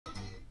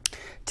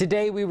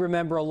Today we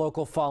remember a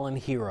local fallen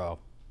hero.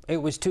 It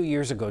was 2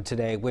 years ago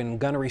today when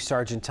Gunnery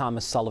Sergeant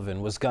Thomas Sullivan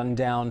was gunned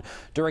down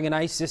during an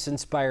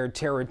ISIS-inspired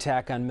terror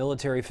attack on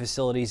military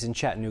facilities in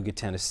Chattanooga,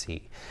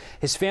 Tennessee.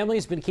 His family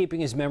has been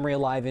keeping his memory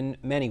alive in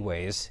many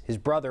ways. His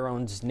brother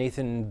owns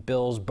Nathan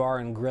Bill's Bar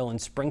and Grill in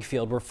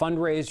Springfield, where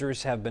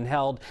fundraisers have been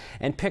held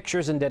and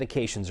pictures and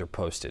dedications are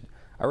posted.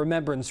 A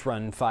Remembrance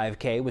Run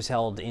 5K was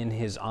held in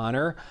his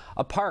honor.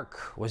 A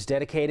park was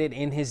dedicated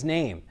in his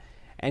name.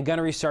 And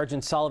Gunnery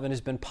Sergeant Sullivan has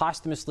been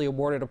posthumously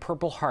awarded a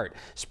Purple Heart,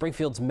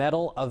 Springfield's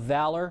Medal of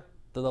Valor,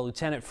 the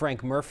Lieutenant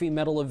Frank Murphy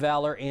Medal of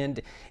Valor, and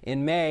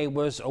in May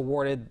was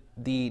awarded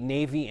the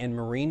Navy and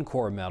Marine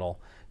Corps Medal.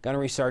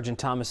 Gunnery Sergeant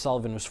Thomas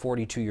Sullivan was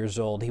 42 years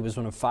old. He was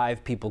one of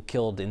 5 people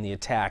killed in the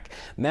attack.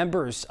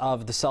 Members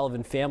of the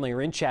Sullivan family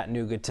are in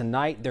Chattanooga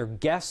tonight. They're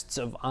guests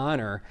of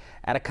honor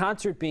at a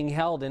concert being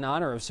held in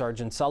honor of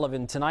Sergeant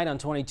Sullivan. Tonight on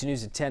 22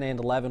 News at 10 and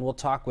 11, we'll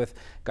talk with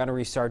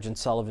Gunnery Sergeant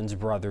Sullivan's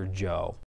brother, Joe.